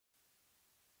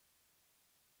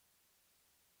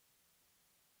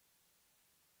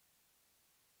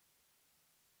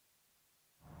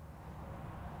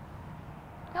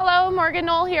Morgan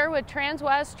Knoll here with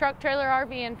Transwest Truck Trailer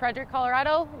RV in Frederick,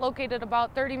 Colorado, located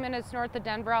about 30 minutes north of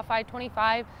Denver off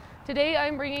I-25. Today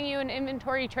I'm bringing you an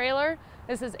inventory trailer.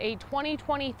 This is a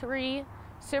 2023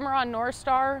 Cimarron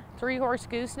Norstar 3-horse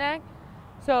gooseneck.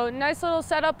 So nice little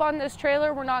setup on this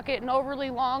trailer. We're not getting overly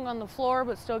long on the floor,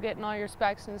 but still getting all your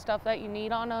specs and stuff that you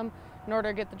need on them in order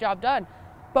to get the job done.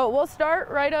 But we'll start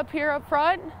right up here up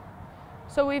front.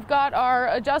 So we've got our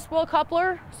adjustable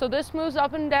coupler. So this moves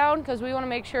up and down because we want to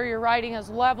make sure you're riding as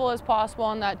level as possible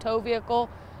on that tow vehicle,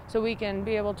 so we can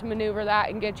be able to maneuver that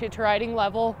and get you to riding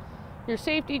level. Your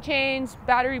safety chains,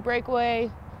 battery breakaway.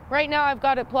 Right now I've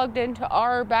got it plugged into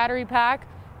our battery pack,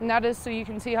 and that is so you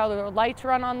can see how the lights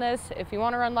run on this. If you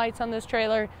want to run lights on this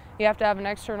trailer, you have to have an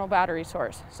external battery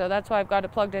source. So that's why I've got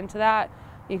it plugged into that.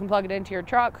 You can plug it into your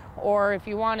truck, or if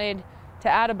you wanted to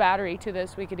add a battery to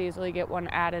this, we could easily get one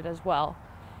added as well.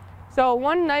 So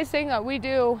one nice thing that we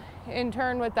do in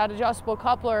turn with that adjustable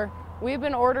coupler, we've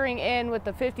been ordering in with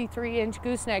the 53-inch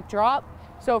gooseneck drop.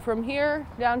 So from here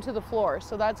down to the floor.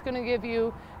 So that's going to give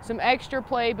you some extra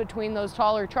play between those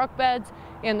taller truck beds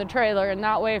and the trailer. And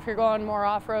that way, if you're going more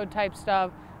off-road type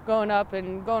stuff, going up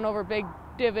and going over big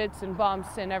divots and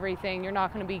bumps and everything, you're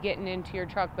not going to be getting into your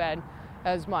truck bed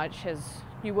as much as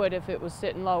you would if it was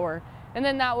sitting lower. And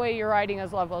then that way you're riding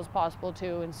as level as possible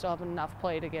too, and still have enough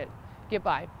play to get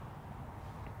by.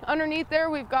 Underneath there,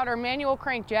 we've got our manual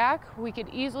crank jack. We could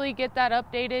easily get that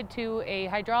updated to a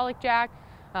hydraulic jack.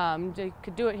 You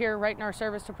could do it here right in our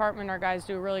service department. Our guys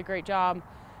do a really great job.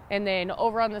 And then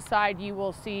over on the side, you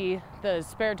will see the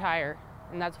spare tire,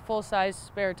 and that's a full-size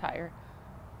spare tire.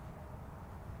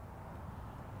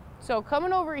 So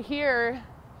coming over here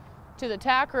to the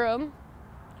tack room,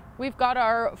 we've got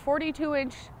our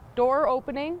 42-inch door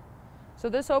opening. So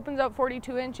this opens up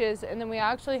 42 inches, and then we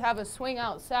actually have a swing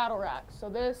out saddle rack. So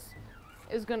this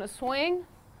is going to swing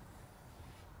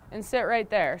and sit right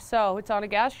there. So it's on a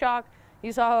gas shock.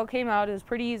 You saw how it came out. It was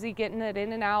pretty easy getting it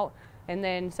in and out, and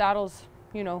then saddles,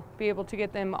 you know, be able to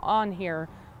get them on here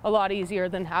a lot easier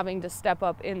than having to step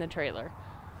up in the trailer.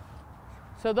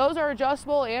 So those are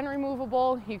adjustable and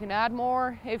removable. You can add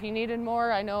more if you needed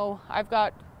more. I know I've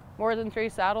got more than 3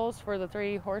 saddles for the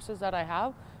 3 horses that I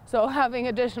have. So having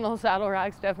additional saddle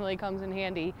racks definitely comes in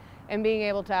handy, and being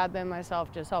able to add them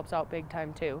myself just helps out big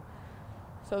time too.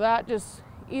 So that just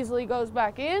easily goes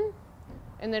back in.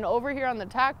 And then over here on the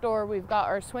tack door, we've got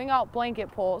our swing out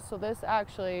blanket pull. So this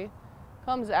actually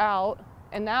comes out,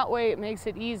 and that way it makes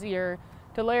it easier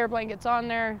to layer blankets on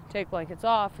there, take blankets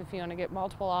off if you want to get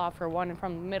multiple off or one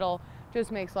from the middle.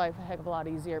 Just makes life a heck of a lot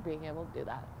easier being able to do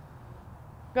that.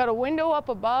 Got a window up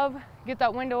above. Get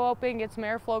that window open, get some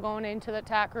airflow going into the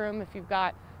tack room if you've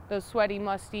got those sweaty,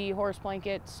 musty horse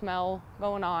blanket smell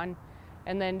going on.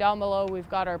 And then down below we've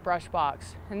got our brush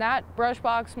box. And that brush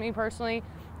box, me personally,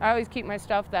 I always keep my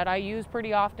stuff that I use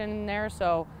pretty often in there.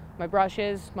 So my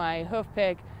brushes, my hoof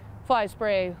pick, fly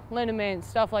spray, liniment,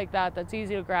 stuff like that, that's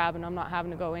easy to grab, and I'm not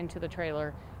having to go into the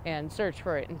trailer and search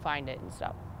for it and find it and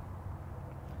stuff.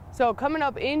 So coming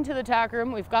up into the tack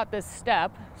room, we've got this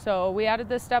step. So we added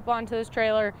this step onto this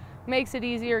trailer. Makes it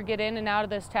easier to get in and out of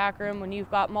this tack room when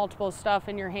you've got multiple stuff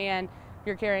in your hand.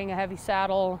 You're carrying a heavy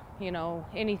saddle, you know,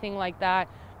 anything like that.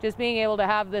 Just being able to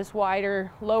have this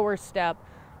wider, lower step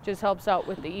just helps out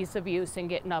with the ease of use and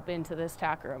getting up into this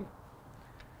tack room.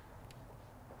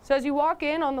 So as you walk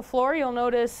in on the floor, you'll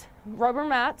notice rubber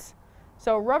mats.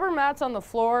 So rubber mats on the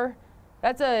floor,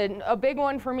 that's a big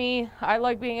one for me. I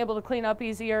like being able to clean up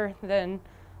easier than,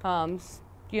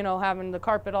 you know, having the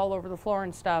carpet all over the floor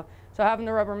and stuff. So having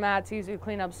the rubber mats, easy to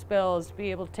clean up spills, be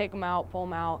able to take them out, pull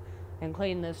them out, and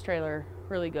clean this trailer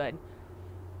really good.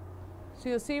 So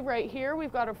you'll see right here,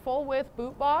 we've got a full width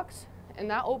boot box, and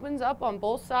that opens up on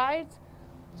both sides.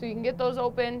 So you can get those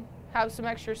open, have some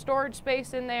extra storage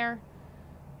space in there,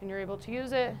 and you're able to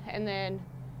use it, and then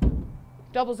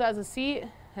doubles as a seat,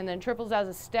 and then triples as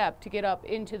a step to get up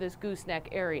into this gooseneck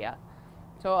area.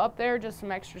 So up there, just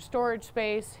some extra storage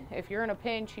space. If you're in a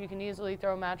pinch, you can easily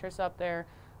throw a mattress up there,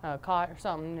 a cot or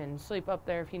something, and sleep up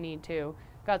there if you need to.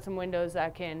 Got some windows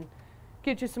that can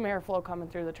get you some airflow coming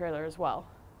through the trailer as well.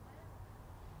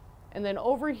 And then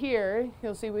over here,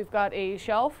 you'll see we've got a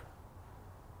shelf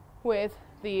with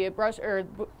the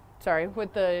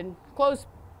with the clothes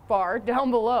bar down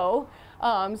below.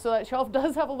 So that shelf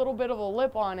does have a little bit of a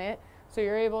lip on it. So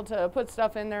you're able to put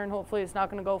stuff in there, and hopefully it's not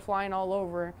going to go flying all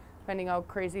over, depending how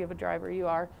crazy of a driver you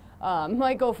are.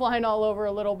 Might go flying all over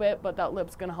a little bit, but that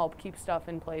lip's going to help keep stuff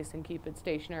in place and keep it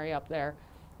stationary up there.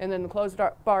 And then the clothes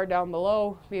bar down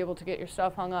below, be able to get your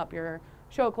stuff hung up, your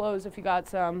show clothes if you got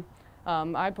some.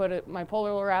 I put my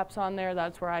polar wraps on there.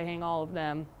 That's where I hang all of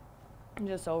them.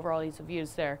 Just overall ease of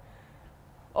use there.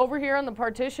 Over here on the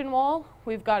partition wall,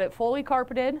 we've got it fully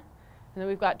carpeted, and then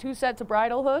we've got 2 sets of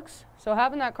bridle hooks. So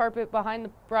having that carpet behind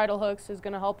the bridle hooks is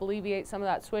going to help alleviate some of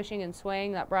that swishing and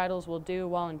swaying that bridles will do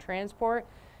while in transport.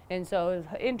 And so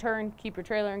in turn, keep your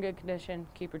trailer in good condition,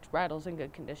 keep your bridles in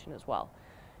good condition as well.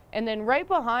 And then right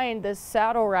behind this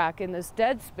saddle rack in this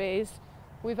dead space,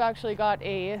 we've actually got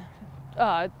a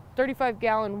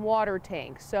 35-gallon water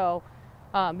tank. So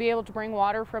be able to bring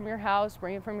water from your house,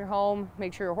 bring it from your home,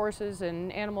 make sure your horses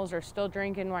and animals are still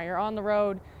drinking while you're on the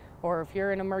road, or if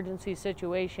you're in an emergency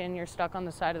situation, you're stuck on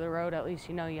the side of the road, at least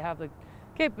you know you have the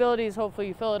capabilities. Hopefully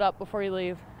you fill it up before you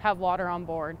leave, have water on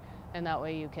board, and that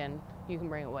way you can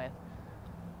bring it with.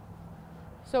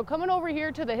 So coming over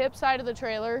here to the hip side of the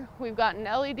trailer, we've got an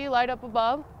LED light up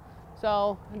above.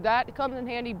 So that comes in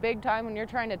handy big time when you're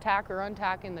trying to tack or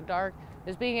untack in the dark,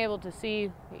 is being able to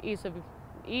see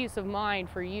ease of mind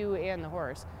for you and the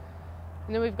horse.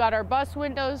 And then we've got our bus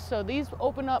windows, so these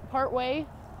open up part way,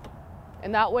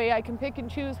 and that way I can pick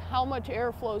and choose how much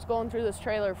airflow is going through this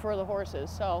trailer for the horses.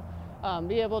 So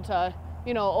be able to,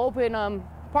 you know, open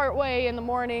part way in the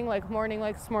morning, like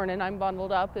this morning, I'm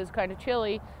bundled up, is kind of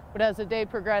chilly, but as the day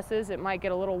progresses, it might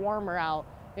get a little warmer out,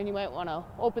 and you might want to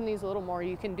open these a little more.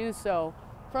 You can do so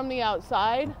from the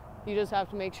outside. You just have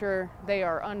to make sure they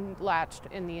are unlatched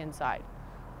in the inside.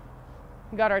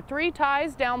 We got our 3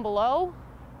 ties down below.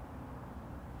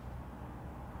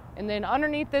 And then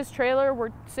underneath this trailer,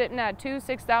 we're sitting at 2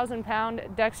 6,000-pound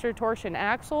Dexter torsion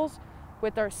axles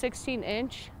with our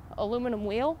 16-inch aluminum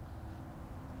wheel.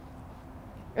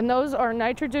 And those are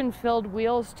nitrogen-filled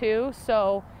wheels too.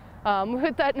 So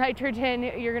with that nitrogen,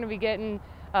 you're going to be getting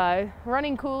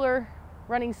running cooler,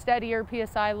 running steadier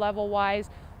PSI level-wise.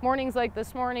 Mornings like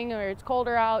this morning where it's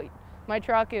colder out, my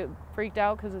truck, it freaked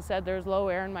out because it said there's low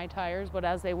air in my tires, but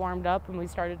as they warmed up and we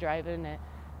started driving, it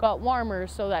got warmer,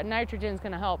 so that nitrogen is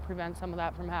going to help prevent some of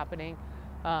that from happening.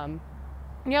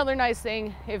 The other nice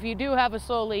thing, if you do have a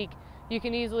slow leak, you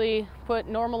can easily put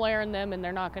normal air in them and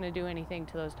they're not going to do anything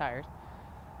to those tires.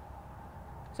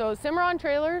 So Cimarron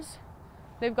trailers,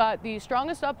 they've got the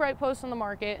strongest upright posts on the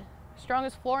market,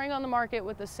 strongest flooring on the market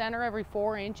with the center every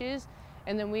 4 inches,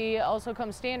 and then we also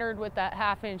come standard with that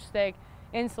 1/2 inch thick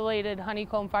insulated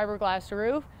honeycomb fiberglass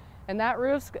roof. And that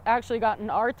roof's actually got an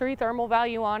R3 thermal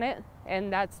value on it,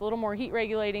 and that's a little more heat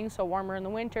regulating, so warmer in the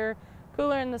winter,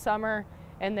 cooler in the summer,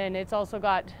 and then it's also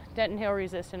got dent and hail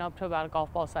resistant up to about a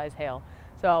golf ball size hail.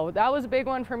 So that was a big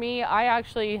one for me. I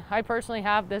personally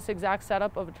have this exact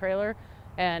setup of a trailer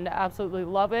and absolutely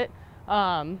love it.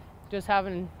 Just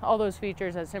having all those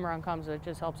features that Cimarron comes with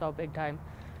just helps out big time.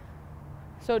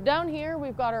 So down here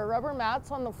we've got our rubber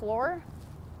mats on the floor,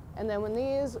 and then when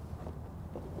these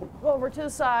go over to the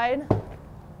side,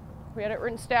 we had it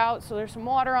rinsed out, so there's some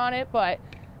water on it, but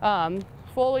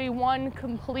fully one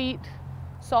complete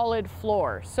solid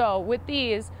floor. So with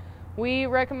these, we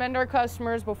recommend our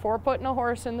customers, before putting a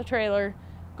horse in the trailer,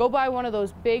 go buy one of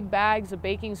those big bags of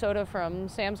baking soda from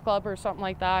Sam's Club or something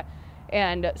like that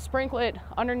and sprinkle it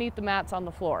underneath the mats on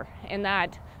the floor. And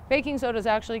that baking soda is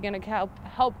actually going to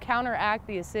help counteract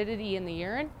the acidity in the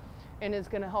urine, and it's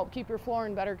going to help keep your floor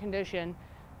in better condition,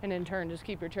 and in turn just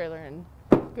keep your trailer in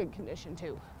good condition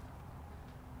too.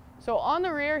 So on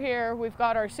the rear here, we've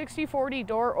got our 60/40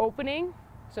 door opening.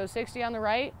 So 60 on the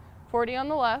right, 40 on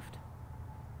the left.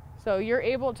 So you're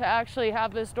able to actually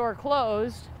have this door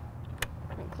closed.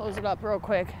 Close it up real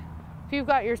quick. If you've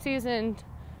got your seasoned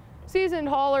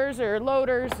haulers or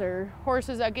loaders or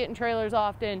horses that get in trailers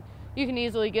often, you can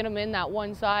easily get them in that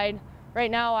one side.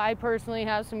 Right now, I personally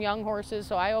have some young horses,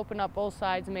 so I open up both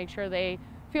sides and make sure they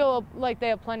feel like they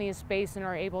have plenty of space and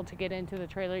are able to get into the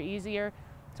trailer easier.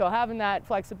 So having that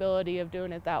flexibility of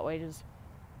doing it that way just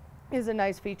is a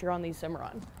nice feature on these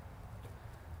Cimarron.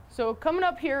 So coming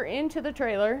up here into the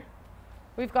trailer,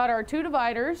 we've got our 2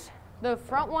 dividers. The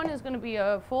front one is going to be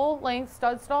a full-length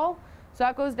stud stall, so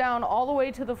that goes down all the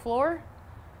way to the floor.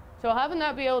 So having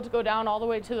that be able to go down all the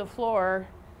way to the floor,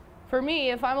 for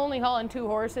me, if I'm only hauling 2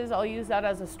 horses, I'll use that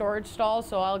as a storage stall,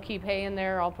 so I'll keep hay in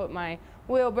there, I'll put my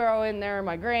wheelbarrow in there,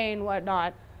 my grain,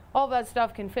 whatnot. All that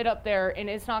stuff can fit up there, and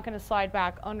it's not going to slide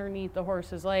back underneath the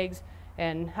horse's legs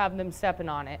and have them stepping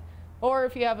on it. Or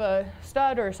if you have a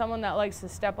stud or someone that likes to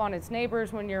step on its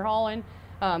neighbors when you're hauling,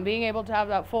 being able to have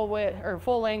that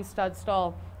full-length stud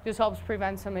stall just helps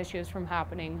prevent some issues from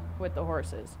happening with the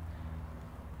horses.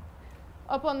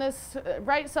 Up on this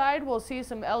right side, we'll see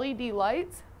some LED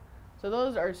lights. So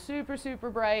those are super, super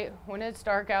bright. When it's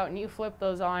dark out and you flip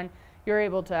those on, you're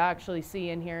able to actually see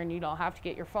in here, and you don't have to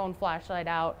get your phone flashlight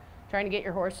out trying to get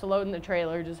your horse to load in the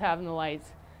trailer. Just having the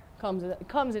lights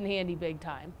comes in handy big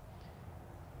time.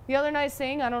 The other nice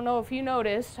thing, I don't know if you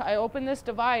noticed, I opened this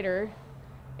divider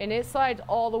and it slides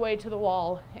all the way to the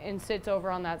wall and sits over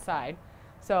on that side.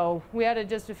 So we added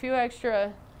just a few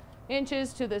extra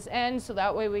inches to this end so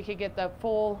that way we could get that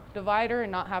full divider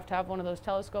and not have to have one of those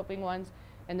telescoping ones.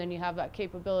 And then you have that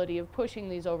capability of pushing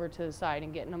these over to the side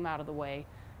and getting them out of the way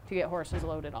to get horses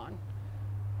loaded on.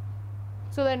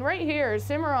 So then right here,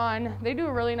 Cimarron, they do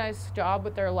a really nice job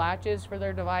with their latches for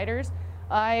their dividers.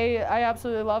 I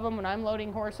absolutely love them when I'm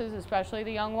loading horses, especially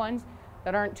the young ones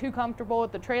that aren't too comfortable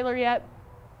with the trailer yet.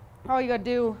 All you gotta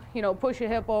do, push a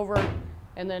hip over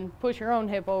and then push your own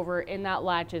hip over and that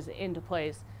latches into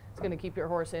place. It's gonna keep your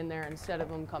horse in there instead of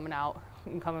them coming out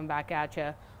and coming back at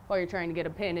you while you're trying to get a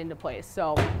pin into place.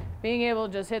 So being able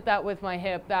to just hit that with my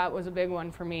hip, that was a big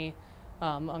one for me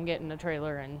on getting a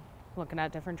trailer and looking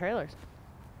at different trailers.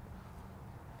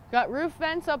 Got roof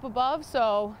vents up above,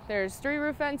 so there's 3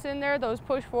 roof vents in there. Those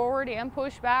push forward and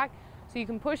push back. So you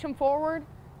can push them forward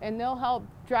and they'll help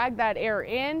drag that air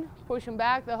in, push them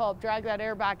back, they'll help drag that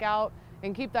air back out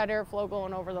and keep that airflow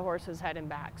going over the horse's head and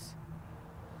backs.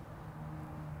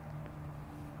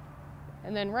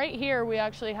 And then right here we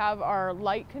actually have our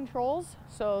light controls.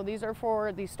 So these are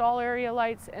for the stall area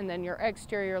lights and then your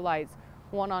exterior lights,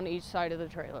 one on each side of the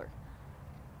trailer.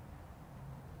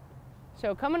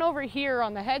 So coming over here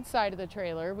on the head side of the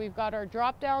trailer, we've got our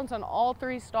drop downs on all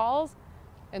 3 stalls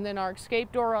and then our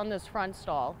escape door on this front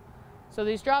stall. So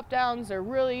these drop downs are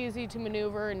really easy to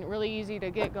maneuver and really easy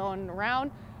to get going around.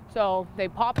 So they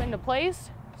pop into place,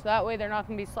 so that way they're not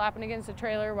gonna be slapping against the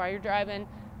trailer while you're driving.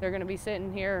 They're gonna be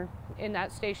sitting here in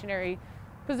that stationary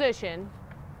position.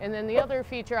 And then the other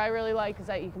feature I really like is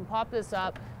that you can pop this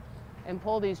up and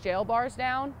pull these jail bars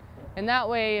down. And that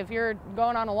way, if you're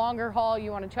going on a longer haul,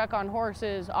 you want to check on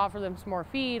horses, offer them some more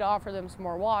feed, offer them some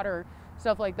more water,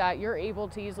 stuff like that, you're able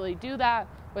to easily do that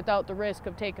without the risk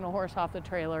of taking a horse off the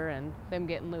trailer and them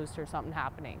getting loose or something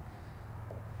happening.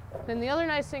 Then the other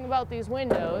nice thing about these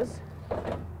windows,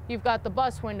 you've got the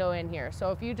bus window in here.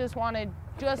 So if you just wanted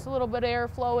just a little bit of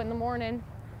airflow in the morning,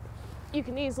 you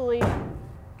can easily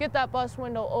get that bus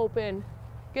window open,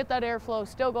 get that airflow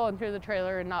still going through the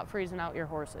trailer and not freezing out your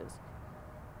horses.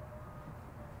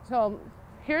 So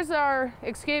here's our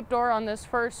escape door on this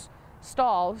first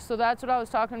stall. So that's what I was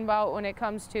talking about when it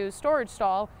comes to storage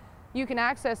stall. You can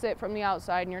access it from the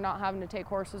outside and you're not having to take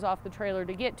horses off the trailer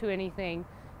to get to anything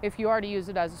if you already use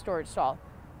it as a storage stall.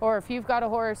 Or if you've got a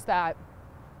horse that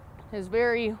is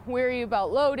very weary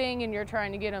about loading and you're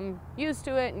trying to get them used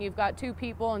to it and you've got 2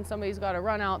 people and somebody's got to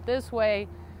run out this way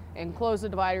and close the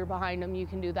divider behind them, you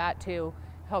can do that too.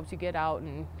 It helps you get out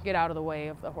and get out of the way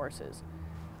of the horses.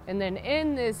 And then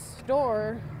in this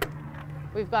door,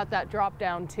 we've got that drop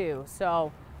down too.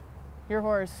 So your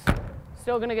horse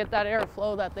still gonna get that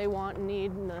airflow that they want and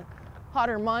need in the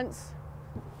hotter months,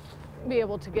 be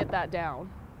able to get that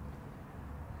down.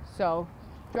 So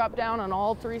drop down on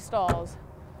all 3 stalls.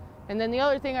 And then the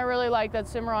other thing I really like that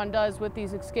Cimarron does with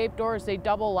these escape doors, they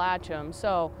double latch them.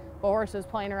 So if a horse is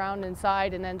playing around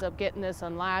inside and ends up getting this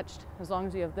unlatched, as long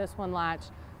as you have this one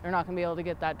latched, they're not gonna be able to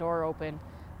get that door open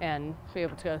and be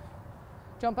able to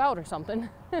jump out or something.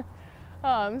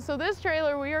 So this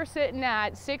trailer, we are sitting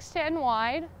at 6'10"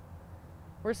 wide.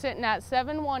 We're sitting at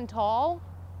 7'1" tall.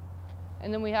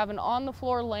 And then we have an on the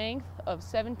floor length of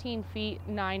 17 feet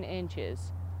 9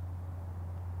 inches.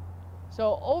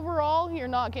 So overall, you're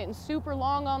not getting super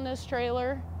long on this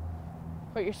trailer,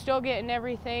 but you're still getting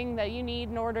everything that you need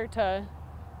in order to,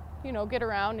 get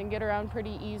around and get around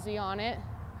pretty easy on it.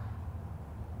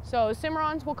 So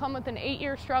Cimarrons will come with an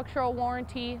 8-year structural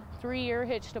warranty, 3-year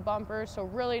hitch to bumper, so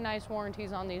really nice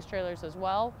warranties on these trailers as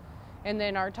well. And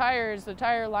then our tires, the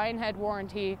tire line head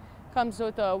warranty comes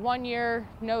with a 1-year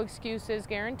no excuses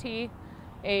guarantee,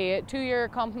 a 2-year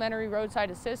complimentary roadside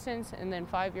assistance, and then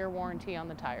 5-year warranty on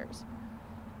the tires.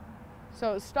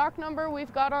 So stock number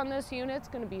we've got on this unit is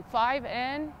going to be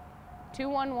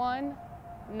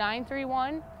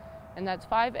 5N211931, and that's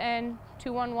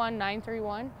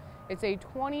 5N211931. It's a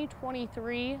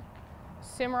 2023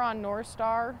 Cimarron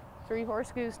Norstar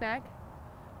 3-horse gooseneck.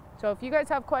 So if you guys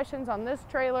have questions on this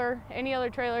trailer, any other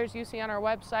trailers you see on our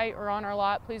website or on our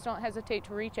lot, please don't hesitate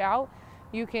to reach out.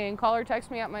 You can call or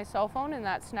text me at my cell phone, and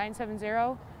that's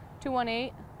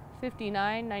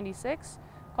 970-218-5996.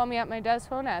 Call me at my desk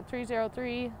phone at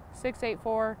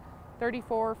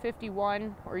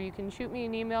 303-684-3451, or you can shoot me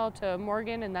an email to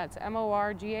Morgan, and that's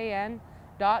morgan.knoll,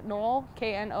 Knoll,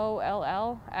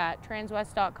 at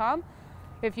transwest.com.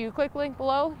 If you click link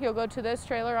below, you'll go to this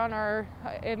trailer on our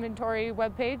inventory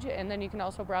webpage, and then you can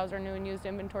also browse our new and used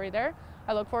inventory there.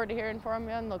 I look forward to hearing from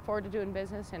you and look forward to doing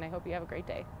business, and I hope you have a great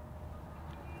day.